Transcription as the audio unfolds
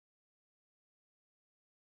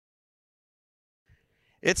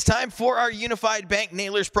It's time for our Unified Bank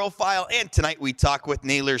Nailers profile, and tonight we talk with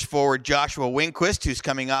Nailers forward Joshua Winquist, who's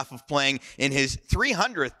coming off of playing in his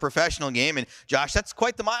 300th professional game. And Josh, that's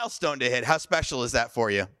quite the milestone to hit. How special is that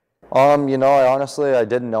for you? I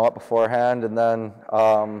didn't know it beforehand, and then,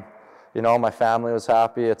 my family was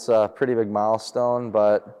happy. It's a pretty big milestone,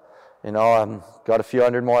 but, I've got a few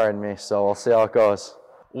hundred more in me, so we'll see how it goes.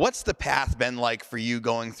 What's the path been like for you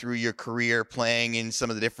going through your career, playing in some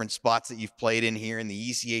of the different spots that you've played in here in the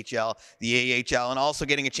ECHL, the AHL, and also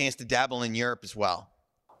getting a chance to dabble in Europe as well?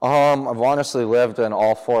 I've honestly lived in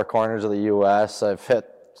all four corners of the U.S. I've hit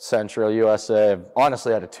Central USA. I've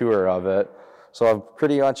honestly had a tour of it. So I've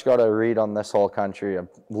pretty much got a read on this whole country. I've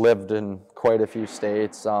lived in quite a few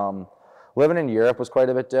states. Living in Europe was quite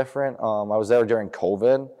a bit different. I was there during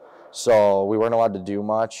COVID, so we weren't allowed to do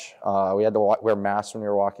much. We had to wear masks when we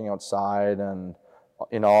were walking outside, and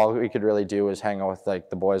all we could really do was hang out with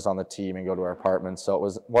the boys on the team and go to our apartments. So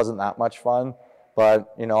it wasn't that much fun.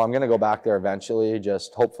 But I'm going to go back there eventually,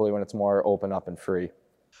 just hopefully when it's more open up and free.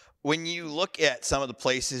 When you look at some of the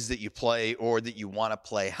places that you play or that you want to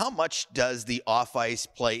play, how much does the off-ice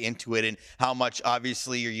play into it, and how much,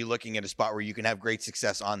 obviously, are you looking at a spot where you can have great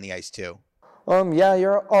success on the ice too? Yeah,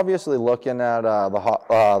 you're obviously looking at the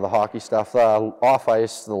hockey stuff.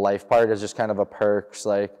 Off-ice, the life part is just kind of a perks.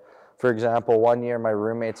 Like, for example, one year my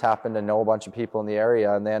roommates happened to know a bunch of people in the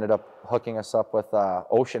area, and they ended up hooking us up with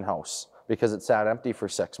Ocean House because it sat empty for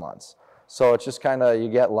 6 months. So it's just kind of, you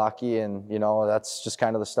get lucky, and that's just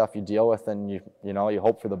kind of the stuff you deal with, and you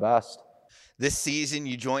hope for the best. This season,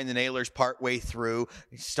 you joined the Nailers partway through,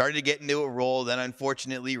 started to get into a role, then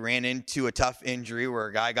unfortunately ran into a tough injury where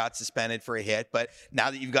a guy got suspended for a hit. But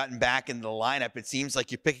now that you've gotten back into the lineup, it seems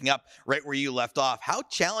like you're picking up right where you left off. How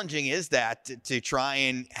challenging is that to try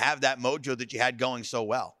and have that mojo that you had going so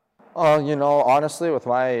well? Honestly, with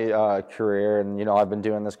my career, and I've been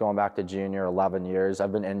doing this going back to junior, 11 years.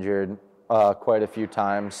 I've been injured quite a few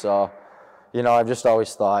times, so I've just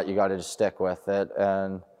always thought you got to just stick with it.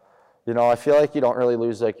 And I feel like you don't really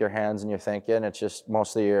lose your hands and your thinking. It's just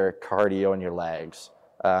mostly your cardio and your legs.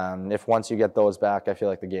 If once you get those back, I feel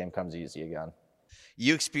like the game comes easy again.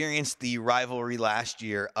 You experienced the rivalry last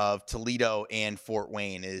year of Toledo and Fort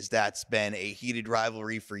Wayne. That's been a heated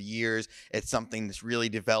rivalry for years. It's something that's really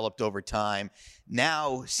developed over time.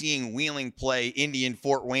 Now, seeing Wheeling play Indy and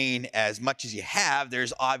Fort Wayne as much as you have,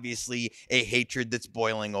 there's obviously a hatred that's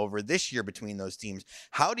boiling over this year between those teams.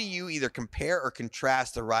 How do you either compare or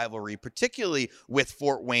contrast the rivalry, particularly with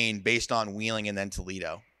Fort Wayne, based on Wheeling and then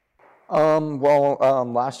Toledo?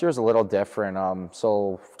 Last year was a little different.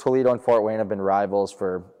 So Toledo and Fort Wayne have been rivals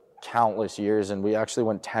for countless years, and we actually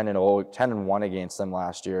went 10-0, 10-1 against them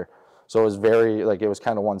last year. So it was it was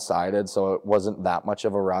kind of one-sided, so it wasn't that much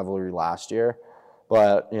of a rivalry last year.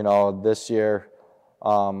 But, this year,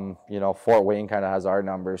 Fort Wayne kind of has our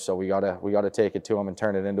numbers, so we gotta take it to them and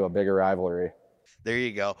turn it into a bigger rivalry. There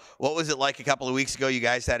you go. What was it like a couple of weeks ago? You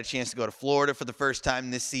guys had a chance to go to Florida for the first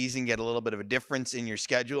time this season, get a little bit of a difference in your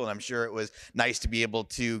schedule, and I'm sure it was nice to be able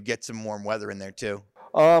to get some warm weather in there too.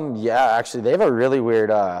 Yeah, actually, they have a really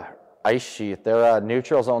weird ice sheet. Their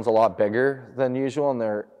neutral zone's a lot bigger than usual, and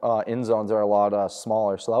their in zones are a lot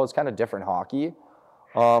smaller, so that was kind of different hockey.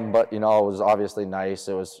 But, it was obviously nice.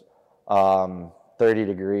 It was 30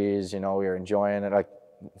 degrees, we were enjoying it,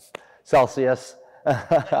 Celsius. It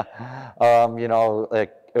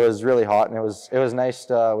was really hot, and it was nice.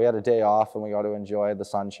 We had a day off, and we got to enjoy the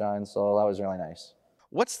sunshine, so that was really nice.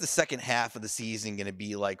 What's the second half of the season going to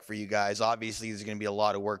be like for you guys? Obviously, there's going to be a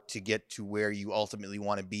lot of work to get to where you ultimately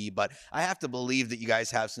want to be, but I have to believe that you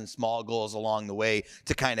guys have some small goals along the way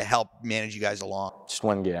to kind of help manage you guys along. Just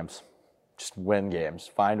win games. Just win games.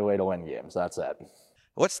 Find a way to win games. That's it.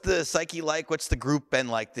 What's the psyche like? What's the group been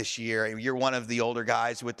like this year? You're one of the older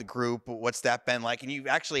guys with the group. What's that been like? And you've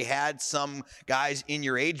actually had some guys in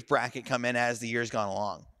your age bracket come in as the year's gone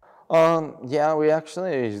along. Yeah, we have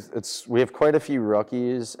quite a few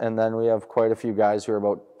rookies, and then we have quite a few guys who are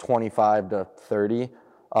about 25 to 30.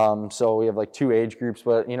 So we have two age groups,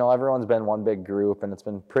 but everyone's been one big group, and it's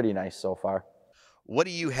been pretty nice so far. What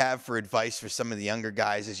do you have for advice for some of the younger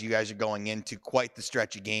guys as you guys are going into quite the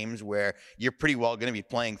stretch of games where you're pretty well going to be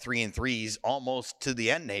playing 3-3s almost to the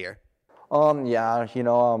end here? Yeah,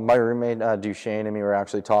 my roommate Duchesne and me were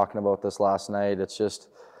actually talking about this last night. It's just,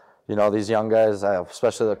 these young guys,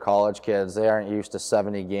 especially the college kids, they aren't used to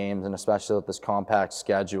 70 games, and especially with this compact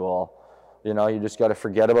schedule. You just got to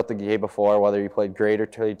forget about the day before, whether you played great or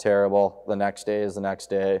terrible. The next day is the next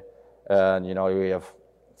day, and we have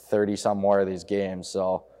 30 some more of these games,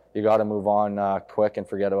 so you got to move on quick and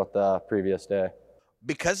forget about the previous day.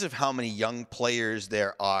 Because of how many young players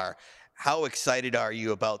there are, how excited are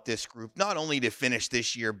you about this group, not only to finish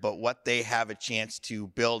this year, but what they have a chance to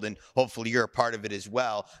build, and hopefully you're a part of it as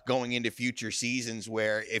well, going into future seasons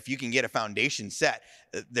where if you can get a foundation set,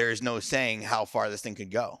 there's no saying how far this thing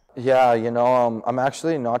could go. Yeah, I'm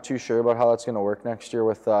actually not too sure about how that's going to work next year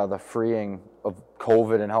with the freeing of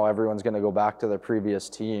COVID and how everyone's going to go back to their previous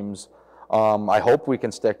teams. I hope we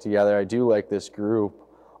can stick together. I do like this group.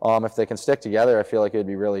 If they can stick together, I feel like it'd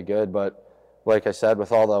be really good, but like I said,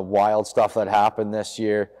 with all the wild stuff that happened this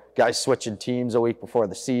year, guys switching teams a week before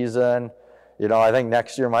the season, I think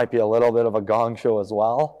next year might be a little bit of a gong show as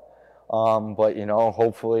well. But,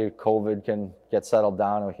 hopefully COVID can get settled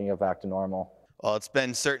down and we can get back to normal. Well, it's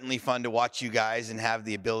been certainly fun to watch you guys and have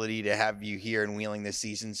the ability to have you here in Wheeling this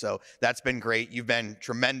season. So that's been great. You've been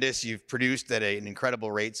tremendous. You've produced at an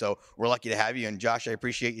incredible rate. So we're lucky to have you. And Josh, I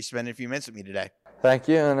appreciate you spending a few minutes with me today. Thank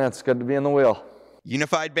you, and it's good to be in the wheel.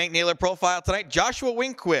 Unified Bank Nailer Profile tonight, Joshua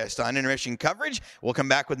Winquist on intermission coverage. We'll come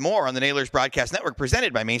back with more on the Nailers Broadcast Network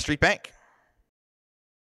presented by Main Street Bank.